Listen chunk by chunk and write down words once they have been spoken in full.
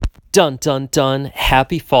Dun dun dun,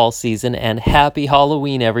 happy fall season and happy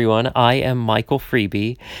Halloween, everyone. I am Michael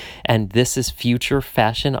Freeby, and this is Future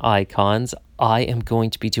Fashion Icons. I am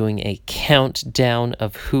going to be doing a countdown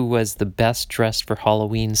of who was the best dressed for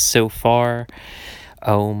Halloween so far.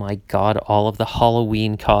 Oh my god, all of the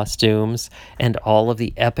Halloween costumes and all of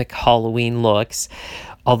the epic Halloween looks.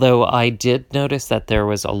 Although I did notice that there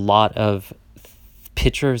was a lot of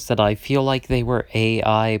pictures that I feel like they were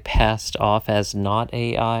AI passed off as not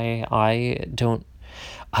AI. I don't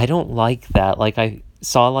like that. Like, I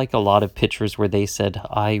saw like a lot of pictures where they said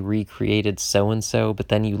I recreated so and so, but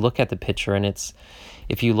then you look at the picture and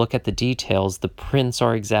if you look at the details, the prints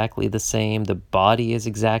are exactly the same, the body is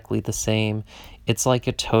exactly the same. It's like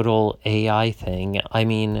a total AI thing. I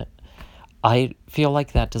mean, I feel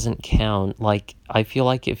like that doesn't count. Like, I feel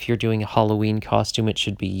like if you're doing a Halloween costume, it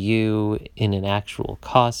should be you in an actual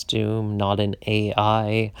costume, not an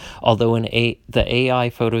AI. Although the AI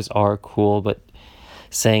photos are cool, but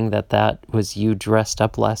saying that was you dressed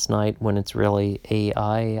up last night when it's really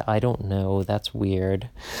AI, I don't know. That's weird.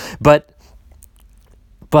 But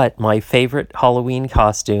my favorite Halloween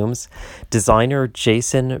costumes, designer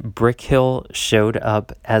Jason Brickhill showed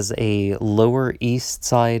up as a Lower East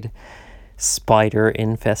Side spider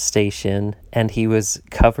infestation, and he was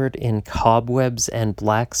covered in cobwebs and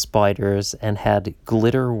black spiders and had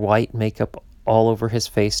glitter white makeup all over his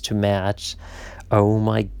face to match. Oh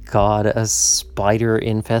my god, a spider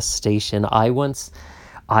infestation. I once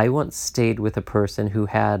stayed with a person who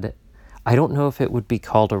had, I don't know if it would be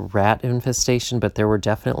called a rat infestation, but there were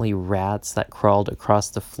definitely rats that crawled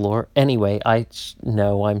across the floor. Anyway,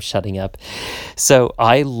 I'm shutting up. So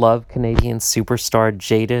I love Canadian superstar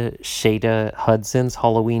Jada Shada Hudson's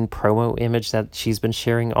Halloween promo image that she's been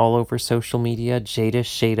sharing all over social media. Jada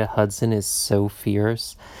Shada Hudson is so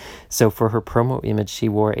fierce. So for her promo image, she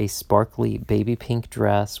wore a sparkly baby pink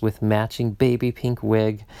dress with matching baby pink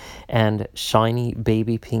wig and shiny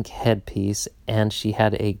baby pink headpiece, and she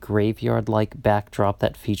had a graveyard-like backdrop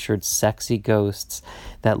that featured sexy ghosts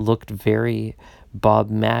that looked very Bob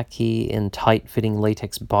Mackie in tight-fitting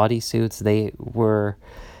latex bodysuits. They were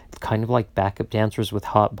kind of like backup dancers with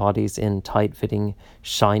hot bodies in tight-fitting,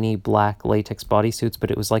 shiny black latex bodysuits,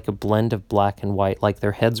 but it was like a blend of black and white. Like,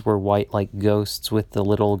 their heads were white like ghosts with the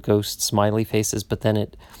little ghost smiley faces, but then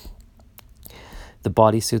the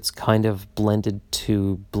bodysuits kind of blended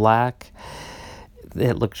to black.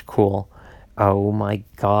 It looked cool. Oh my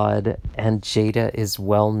god. And Jada is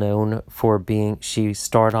well known for she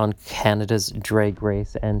starred on Canada's Drag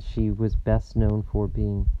Race, and she was best known for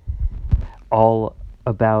being all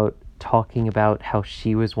about talking about how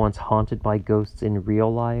she was once haunted by ghosts in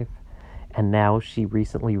real life, and now she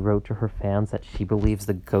recently wrote to her fans that she believes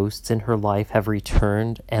the ghosts in her life have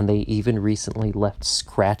returned, and they even recently left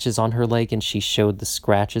scratches on her leg, and she showed the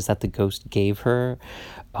scratches that the ghost gave her.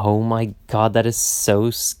 Oh my god, that is so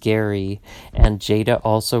scary. And Jada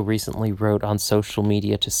also recently wrote on social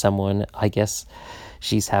media to someone, I guess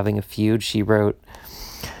she's having a feud. She wrote,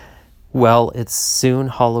 "Well, it's soon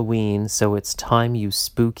Halloween, so it's time you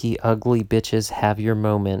spooky, ugly bitches have your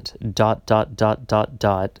moment. ...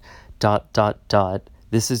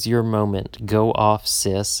 This is your moment. Go off,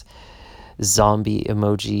 sis. Zombie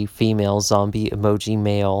emoji, female, zombie emoji,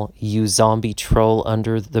 male. You zombie troll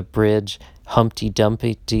under the bridge. Humpty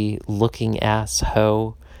Dumpty looking ass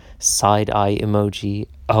hoe. Side eye emoji."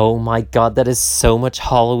 Oh my god, that is so much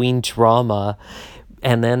Halloween drama.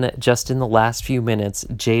 And then just in the last few minutes,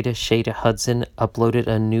 Jada Shada Hudson uploaded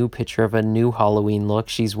a new picture of a new Halloween look.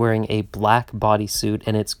 She's wearing a black bodysuit,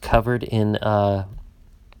 and it's covered in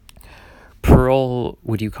pearl,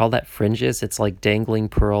 would you call that fringes? It's like dangling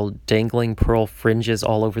pearl fringes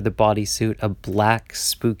all over the bodysuit, a black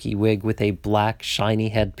spooky wig with a black shiny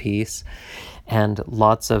headpiece, and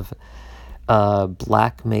lots of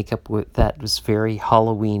black makeup that was very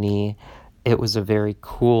Halloween-y. It was a very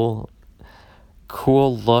cool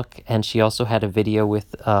look, and she also had a video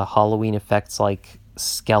with Halloween effects like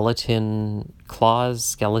skeleton claws,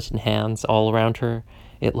 skeleton hands all around her.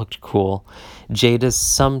 It looked cool. Jada's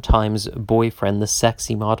sometimes boyfriend, the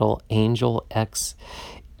sexy model Angel X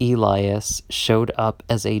Elias, showed up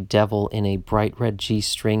as a devil in a bright red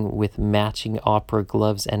G-string with matching opera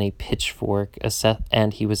gloves and a pitchfork,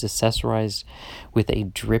 and he was accessorized with a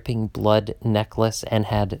dripping blood necklace and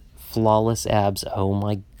had flawless abs. Oh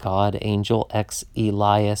my god, Angel X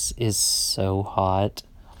Elias is so hot.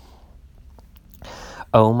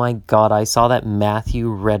 Oh my god, I saw that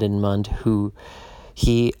Matthew Redmond,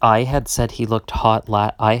 I had said he looked hot.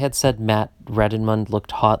 I had said Matt Redmond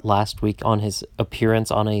looked hot last week on his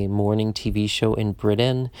appearance on a morning TV show in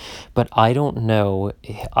Britain, but I don't know.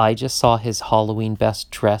 I just saw his Halloween best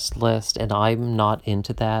dressed list, and I'm not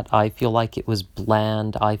into that. I feel like it was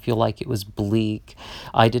bland. I feel like it was bleak.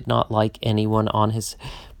 I did not like anyone on his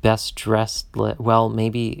best dressed list. Well,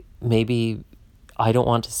 maybe I don't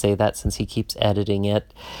want to say that since he keeps editing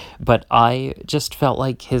it, but I just felt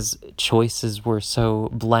like his choices were so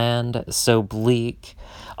bland, so bleak.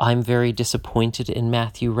 I'm very disappointed in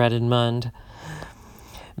Matthew Redmond.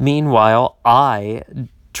 Meanwhile, I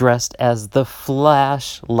dressed as the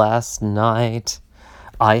Flash last night.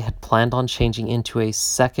 I had planned on changing into a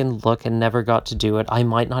second look and never got to do it. I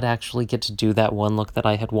might not actually get to do that one look that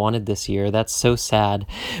I had wanted this year. That's so sad.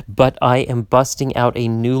 But I am busting out a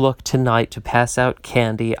new look tonight to pass out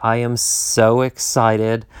candy. I am so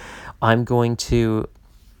excited. I'm going to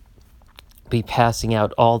be passing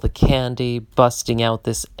out all the candy, busting out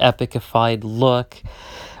this epicified look,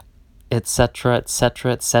 etc.,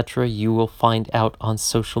 etc., etc. You will find out on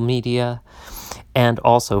social media. And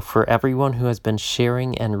also, for everyone who has been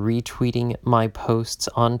sharing and retweeting my posts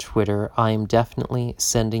on Twitter, I am definitely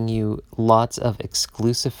sending you lots of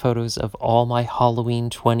exclusive photos of all my Halloween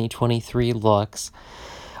 2023 looks.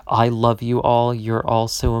 I love you all. You're all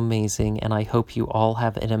so amazing, and I hope you all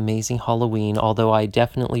have an amazing Halloween, although I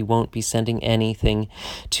definitely won't be sending anything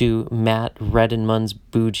to Matt Redmond's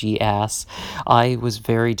bougie ass. I was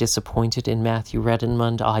very disappointed in Matthew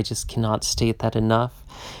Redmond. I just cannot state that enough.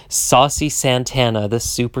 Saucy Santana, the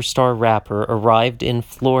superstar rapper, arrived in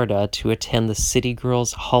Florida to attend the City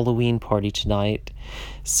Girls Halloween party tonight.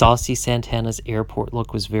 Saucy Santana's airport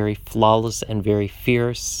look was very flawless and very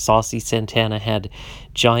fierce. Saucy Santana had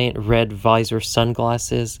giant red visor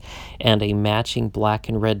sunglasses and a matching black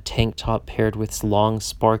and red tank top paired with long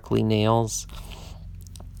sparkly nails.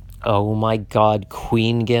 Oh my god,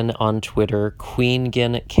 Queengan on Twitter.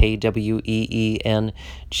 Queengan, Kweengan.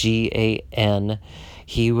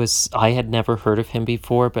 I had never heard of him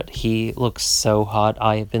before, but he looks so hot.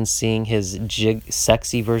 I have been seeing his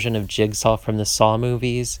sexy version of Jigsaw from the Saw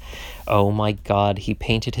movies. Oh my god, he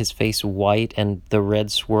painted his face white and the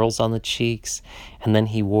red swirls on the cheeks, and then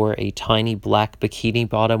he wore a tiny black bikini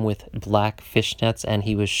bottom with black fishnets, and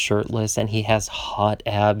he was shirtless, and he has hot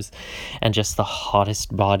abs and just the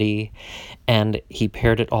hottest body, and he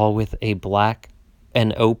paired it all with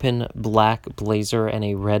an open black blazer and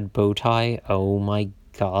a red bow tie. Oh my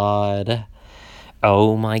god.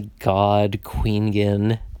 Oh my god,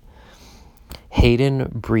 Queengan. Hayden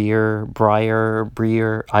Breer,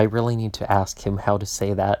 I really need to ask him how to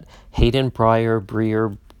say that. Hayden Breer,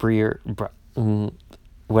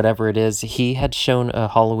 whatever it is. He had shown a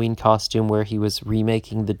Halloween costume where he was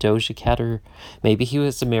remaking the Doja Cat, or maybe he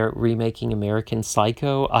was remaking American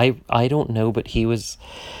Psycho. I don't know, but he was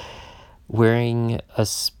wearing a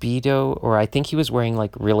Speedo, or I think he was wearing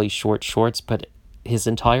like really short shorts, but his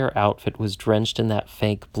entire outfit was drenched in that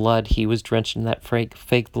fake blood. He was drenched in that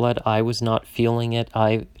fake blood. I was not feeling it.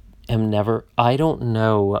 I don't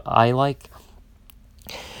know.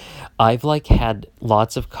 I've had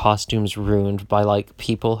lots of costumes ruined by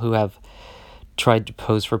people who have tried to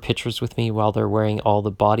pose for pictures with me while they're wearing all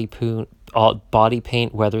the body paint,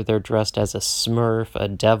 whether they're dressed as a Smurf, a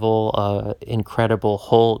devil, Incredible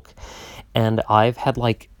Hulk. And I've had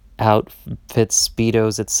outfits,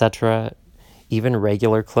 Speedos, etc., even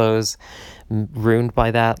regular clothes ruined by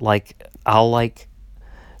that. I'll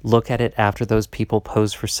look at it after those people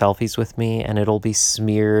pose for selfies with me, and it'll be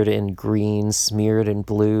smeared in green, smeared in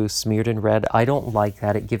blue, smeared in red. I don't like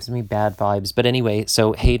that. It gives me bad vibes. But anyway,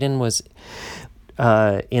 so Hayden was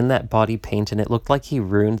in that body paint, and it looked like he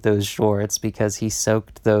ruined those shorts because he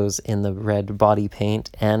soaked those in the red body paint,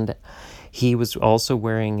 and he was also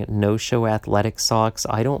wearing no-show athletic socks.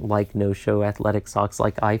 I don't like no-show athletic socks.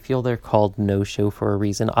 I feel they're called no-show for a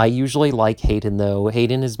reason. I usually like Hayden, though.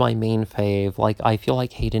 Hayden is my main fave. I feel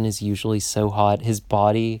like Hayden is usually so hot. His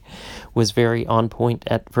body was very on point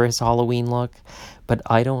for his Halloween look, but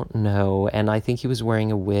I don't know. And I think he was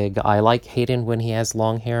wearing a wig. I like Hayden when he has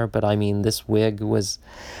long hair, but I mean, this wig was...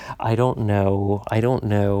 I don't know. I don't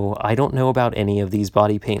know about any of these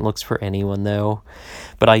body paint looks for anyone, though.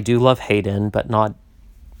 But I do love Hayden, but not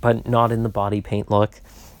in the body paint look.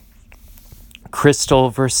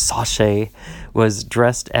 Krystal Versace was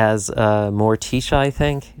dressed as Morticia, I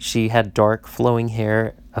think. She had dark flowing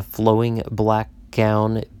hair, a flowing black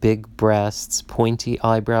gown, big breasts, pointy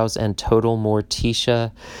eyebrows, and total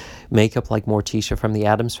Morticia makeup, like Morticia from the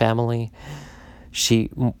Addams Family.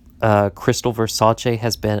 Krystal Versace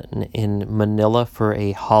has been in Manila for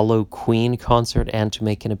a Hollow Queen concert and to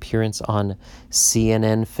make an appearance on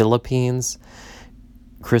CNN Philippines.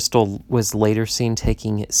 Krystal was later seen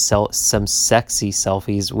taking some sexy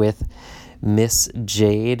selfies with Miss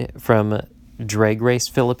Jade from Drag Race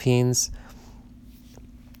Philippines.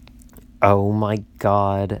 Oh my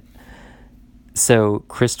god. So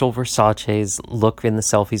Krystal Versace's look in the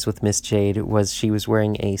selfies with Miss Jade was she was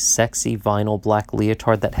wearing a sexy vinyl black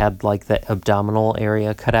leotard that had like the abdominal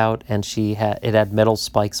area cut out, and it had metal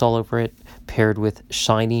spikes all over it, paired with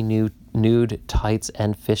shiny nude tights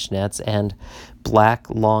and fishnets and black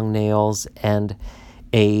long nails and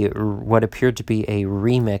what appeared to be a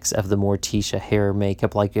remix of the Morticia hair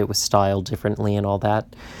makeup, like it was styled differently and all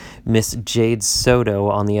that. Miss Jade Soto,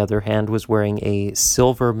 on the other hand, was wearing a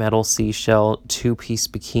silver metal seashell two-piece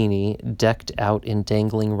bikini decked out in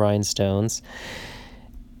dangling rhinestones.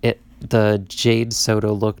 The Jade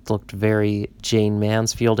Soto looked very Jane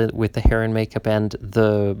Mansfield with the hair and makeup and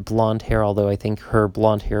the blonde hair, although I think her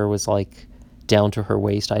blonde hair was like down to her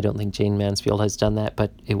waist. I don't think Jane Mansfield has done that,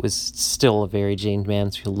 but it was still a very Jane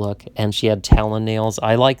Mansfield look. And she had talon nails.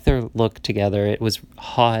 I like their look together. It was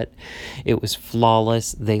hot. It was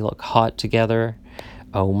flawless. They look hot together.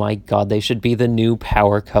 Oh my god, they should be the new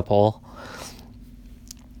power couple.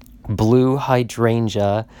 Blu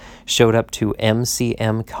Hydrangea showed up to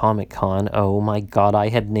MCM Comic Con. Oh my god, I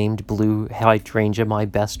had named Blu Hydrangea my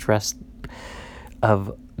best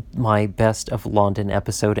of London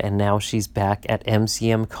episode, and now she's back at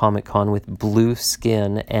MCM Comic Con with blue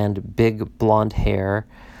skin and big blonde hair.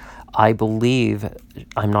 I'm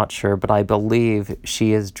not sure, but I believe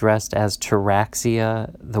she is dressed as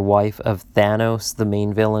Tyraxia, the wife of Thanos, the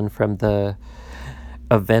main villain from the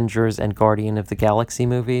Avengers and Guardian of the Galaxy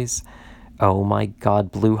movies. Oh my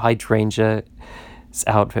god, Blu Hydrangea's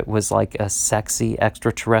outfit was like a sexy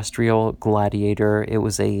extraterrestrial gladiator. It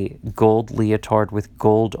was a gold leotard with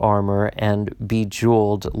gold armor and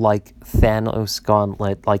bejeweled like Thanos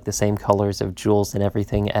gauntlet, like the same colors of jewels and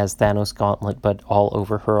everything as Thanos gauntlet, but all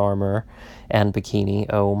over her armor and bikini.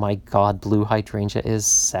 Oh my god, Blu Hydrangea is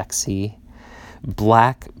sexy.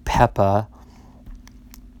 Black Peppa,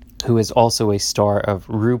 who is also a star of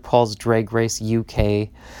RuPaul's Drag Race UK,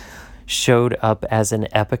 showed up as an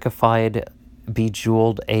epicified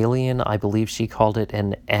bejeweled alien. I believe she called it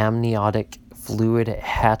an amniotic fluid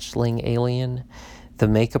hatchling alien. The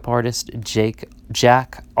makeup artist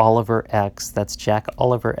Jack Oliver X, that's Jack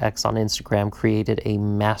Oliver X on Instagram, created a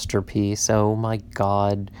masterpiece. Oh my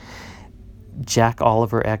god. Jack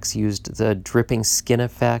Oliver X used the dripping skin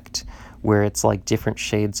effect, where it's like different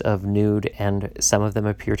shades of nude and some of them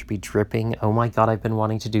appear to be dripping. Oh my god, I've been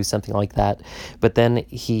wanting to do something like that. But then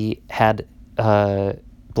he had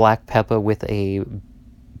Black Peppa with a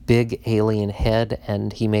big alien head,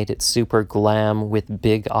 and he made it super glam with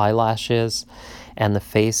big eyelashes, and the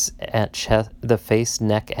face,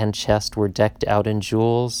 neck, and chest were decked out in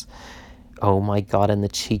jewels. Oh my god, and the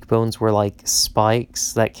cheekbones were like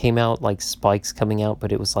spikes that came out, like spikes coming out,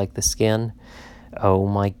 but it was like the skin. Oh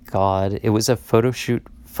my god. It was a photo shoot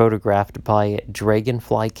photographed by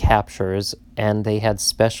Dragonfly Captures, and they had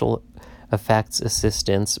special effects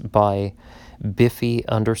assistance by Biffy_SFX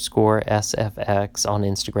on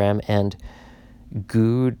Instagram and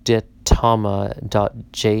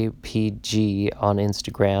Gudetama.jpg on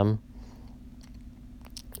Instagram.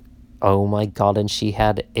 Oh my god, and she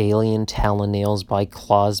had alien talon nails by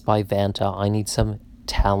Claws by Vanta. I need some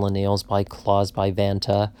talon nails by Claws by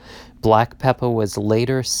Vanta. Black Peppa was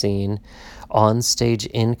later seen on stage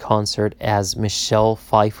in concert as Michelle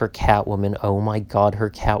Pfeiffer Catwoman. Oh my god, her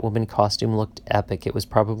Catwoman costume looked epic. It was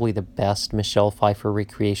probably the best Michelle Pfeiffer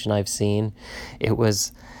recreation I've seen. It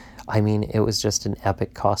was just an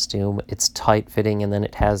epic costume. It's tight-fitting, and then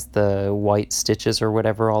it has the white stitches or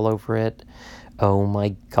whatever all over it. Oh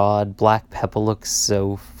my god, Black Peppa looks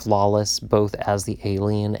so flawless, both as the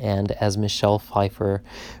alien and as Michelle Pfeiffer.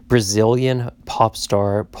 Brazilian pop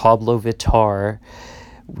star Pabllo Vittar,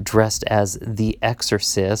 dressed as the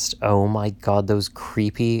Exorcist. Oh my god, those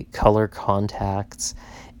creepy color contacts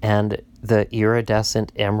and the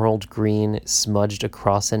iridescent emerald green smudged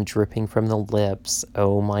across and dripping from the lips.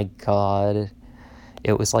 Oh my god.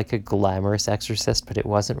 It was like a glamorous exorcist, but it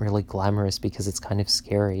wasn't really glamorous because it's kind of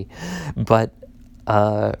scary. But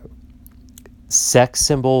sex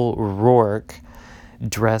symbol Rourke,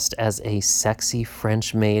 dressed as a sexy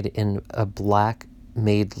French maid in a black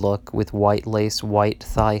maid look with white lace, white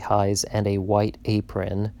thigh highs, and a white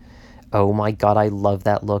apron. Oh my god, I love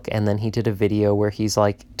that look. And then he did a video where he's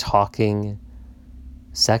like talking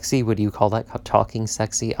Sexy? Would you call that talking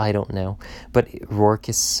sexy? I don't know. But Rourke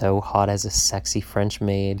is so hot as a sexy French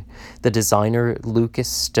maid. The designer, Lucas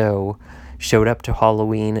Stowe, showed up to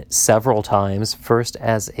Halloween several times, first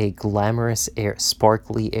as a glamorous,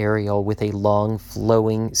 sparkly Ariel with a long,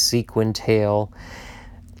 flowing sequin tail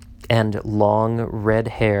and long red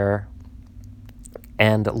hair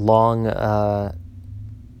and long,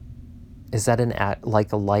 is that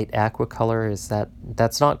like a light aqua color?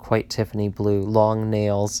 That's not quite Tiffany blue, long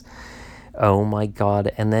nails. Oh my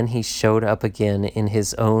god. And then he showed up again in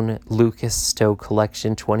his own Lucas Stowe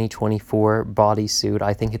Collection 2024 bodysuit.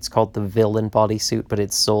 I think it's called the Villain bodysuit, but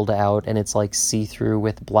it's sold out and it's like see-through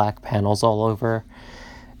with black panels all over.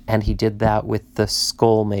 And he did that with the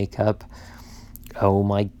skull makeup. Oh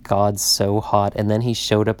my god, so hot. And then he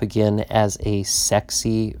showed up again as a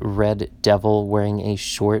sexy red devil wearing a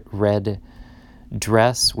short red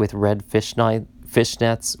dress with red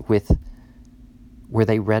fishnets with... Were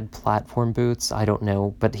they red platform boots? I don't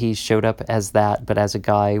know. But he showed up as that, but as a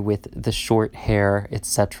guy with the short hair,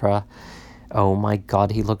 etc. Oh my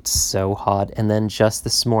god, he looked so hot. And then just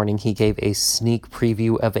this morning, he gave a sneak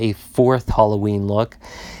preview of a fourth Halloween look.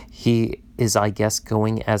 He is, I guess,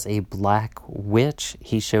 going as a black witch.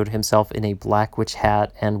 He showed himself in a black witch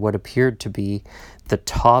hat and what appeared to be the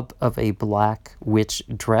top of a black witch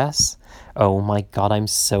dress. Oh my god, I'm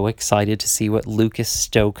so excited to see what Lucas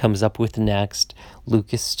Stowe comes up with next.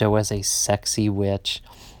 Lucas Stowe as a sexy witch.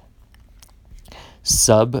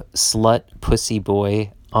 Sub Slut Pussy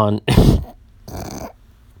Boy on...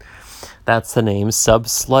 That's the name. Sub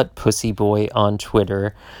Slut Pussy Boy on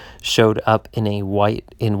Twitter showed up in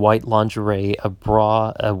white lingerie, a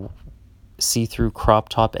bra, a see-through crop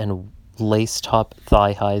top, and lace top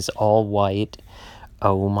thigh highs, all white.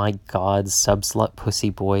 Oh my god, Sub Slut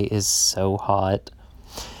Pussy Boy is so hot.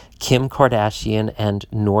 Kim Kardashian and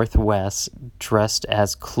North West dressed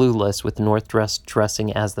as Clueless, with North West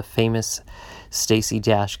dressing as the famous Stacey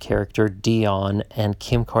Dash character Dion, and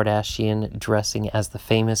Kim Kardashian dressing as the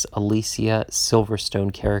famous Alicia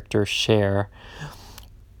Silverstone character Cher,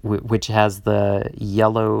 which has the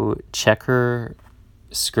yellow checker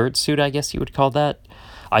skirt suit, I guess you would call that.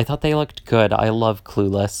 I thought they looked good. I love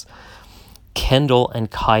Clueless. Kendall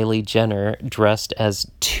and Kylie Jenner dressed as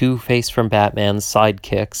Two-Face from Batman's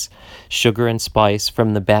sidekicks, Sugar and Spice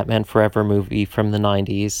from the Batman Forever movie from the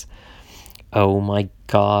 90s. Oh my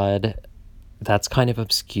god. That's kind of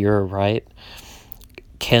obscure, right?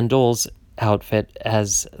 Kendall's outfit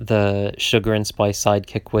as the Sugar and Spice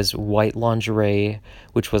sidekick was white lingerie,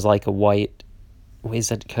 which was like a white...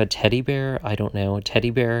 Is it a teddy bear? I don't know. A teddy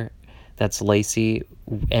bear that's lacy,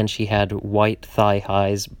 and she had white thigh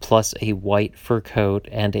highs plus a white fur coat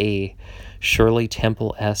and a Shirley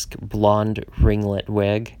Temple-esque blonde ringlet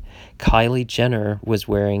wig. Kylie Jenner was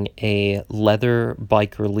wearing a leather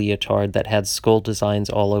biker leotard that had skull designs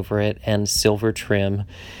all over it and silver trim,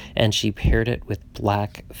 and she paired it with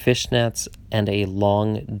black fishnets and a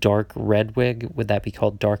long dark red wig, would that be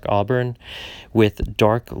called dark auburn, with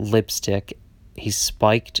dark lipstick, a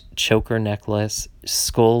spiked choker necklace,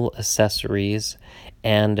 skull accessories,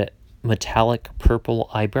 and metallic purple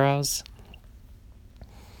eyebrows.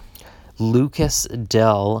 Lucas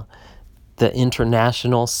Dell, the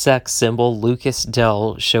international sex symbol Lucas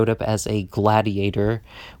Dell, showed up as a gladiator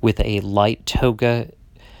with a light toga.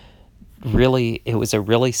 Really, it was a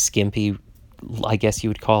really skimpy, I guess you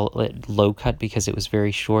would call it low cut because it was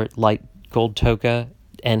very short, light gold toga,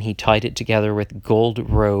 and he tied it together with gold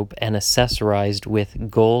robe and accessorized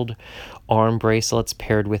with gold arm bracelets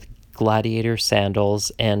paired with gladiator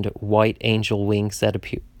sandals and white angel wings that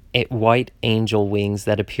appeared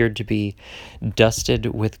to be dusted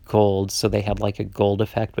with gold, so they had like a gold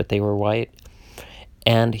effect, but they were white.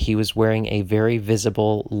 And he was wearing a very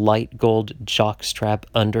visible light gold jockstrap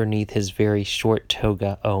underneath his very short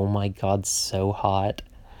toga. Oh my god, so hot.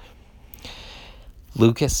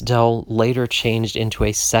 Lucas Dell later changed into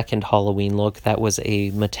a second Halloween look that was a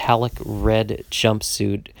metallic red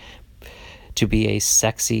jumpsuit to be a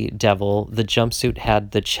sexy devil. The jumpsuit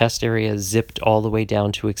had the chest area zipped all the way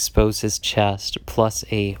down to expose his chest, plus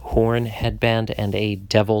a horn headband and a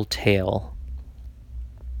devil tail.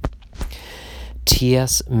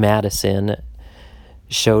 T.S. Madison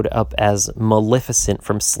showed up as Maleficent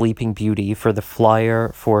from Sleeping Beauty for the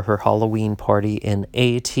flyer for her Halloween party in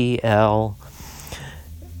ATL.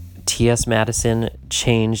 T.S. Madison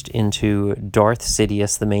changed into Darth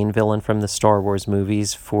Sidious, the main villain from the Star Wars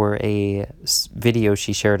movies, for a video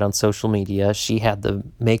she shared on social media. She had the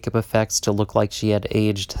makeup effects to look like she had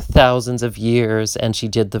aged thousands of years, and she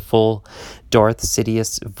did the full Darth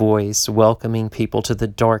Sidious voice, welcoming people to the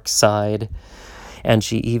dark side. And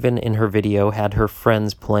she even, in her video, had her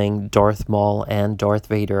friends playing Darth Maul and Darth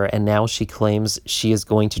Vader, and now she claims she is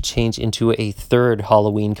going to change into a third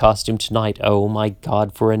Halloween costume tonight. Oh my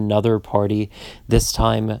god, for another party. This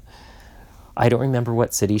time, I don't remember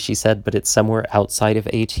what city she said, but it's somewhere outside of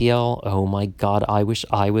ATL. Oh my god, I wish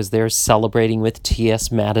I was there celebrating with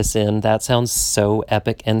T.S. Madison. That sounds so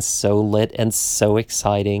epic and so lit and so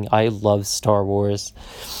exciting. I love Star Wars.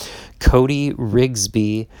 Cody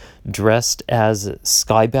Rigsby, dressed as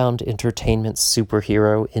Skybound Entertainment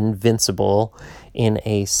superhero Invincible in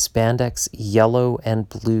a spandex yellow and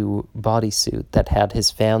blue bodysuit that had his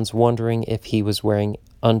fans wondering if he was wearing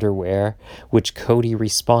underwear, which Cody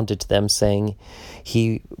responded to them saying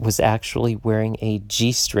he was actually wearing a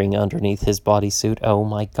G-string underneath his bodysuit. Oh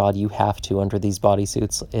my god, you have to under these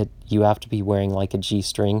bodysuits. You have to be wearing like a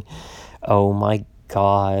G-string. Oh my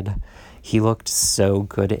god. He looked so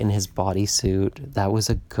good in his bodysuit. That was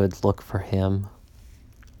a good look for him.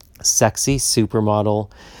 Sexy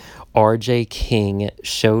supermodel RJ King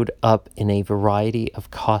showed up in a variety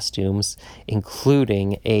of costumes,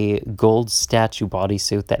 including a gold statue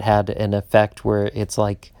bodysuit that had an effect where it's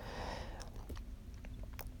like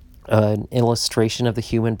an illustration of the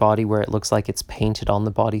human body where it looks like it's painted on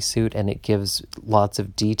the bodysuit, and it gives lots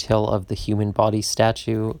of detail of the human body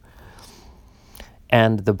statue.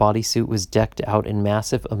 And the bodysuit was decked out in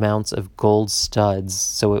massive amounts of gold studs,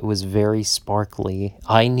 so it was very sparkly.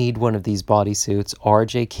 I need one of these bodysuits.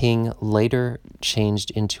 RJ King later changed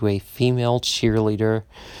into a female cheerleader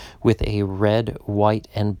with a red, white,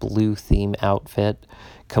 and blue theme outfit,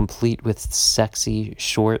 complete with sexy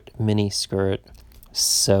short miniskirt.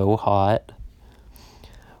 So hot.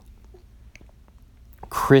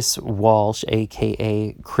 Chris Walsh,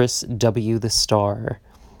 aka Chris W. the Star,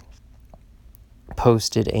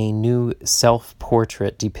 posted a new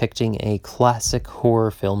self-portrait depicting a classic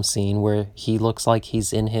horror film scene where he looks like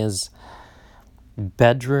he's in his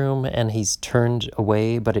bedroom and he's turned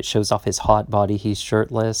away, but it shows off his hot body. He's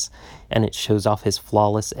shirtless, and it shows off his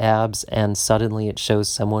flawless abs, and suddenly it shows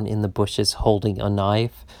someone in the bushes holding a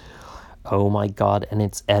knife. Oh my god, and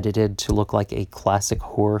it's edited to look like a classic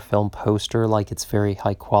horror film poster, like it's very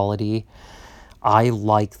high quality. I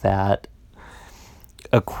like that.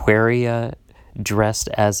 Aquaria, dressed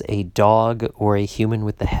as a dog or a human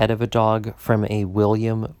with the head of a dog from a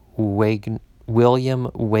William Wegman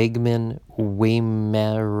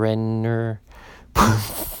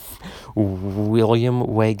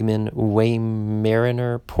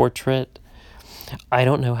Waymariner portrait. I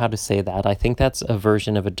don't know how to say that. I think that's a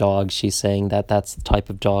version of a dog. She's saying that that's the type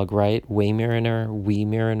of dog, right? Weimaraner.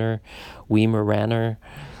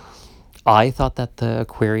 I thought that the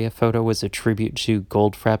Aquaria photo was a tribute to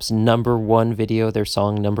Goldfrapp's #1 video, their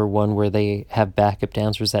song #1, where they have backup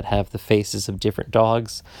dancers that have the faces of different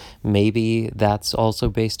dogs. Maybe that's also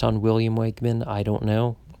based on William Wegman. I don't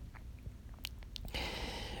know.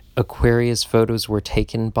 Aquaria's photos were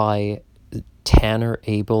taken by Tanner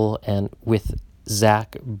Abel and with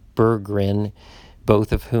Zach Berggren,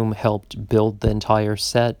 both of whom helped build the entire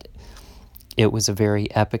set. It was a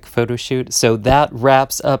very epic photo shoot. So that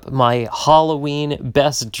wraps up my Halloween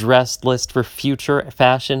best dressed list for future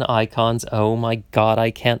fashion icons. Oh my god,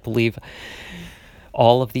 I can't believe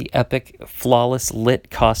all of the epic, flawless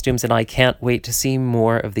lit costumes, and I can't wait to see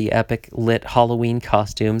more of the epic lit Halloween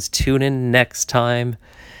costumes. Tune in next time.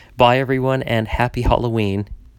 Bye everyone, and happy Halloween.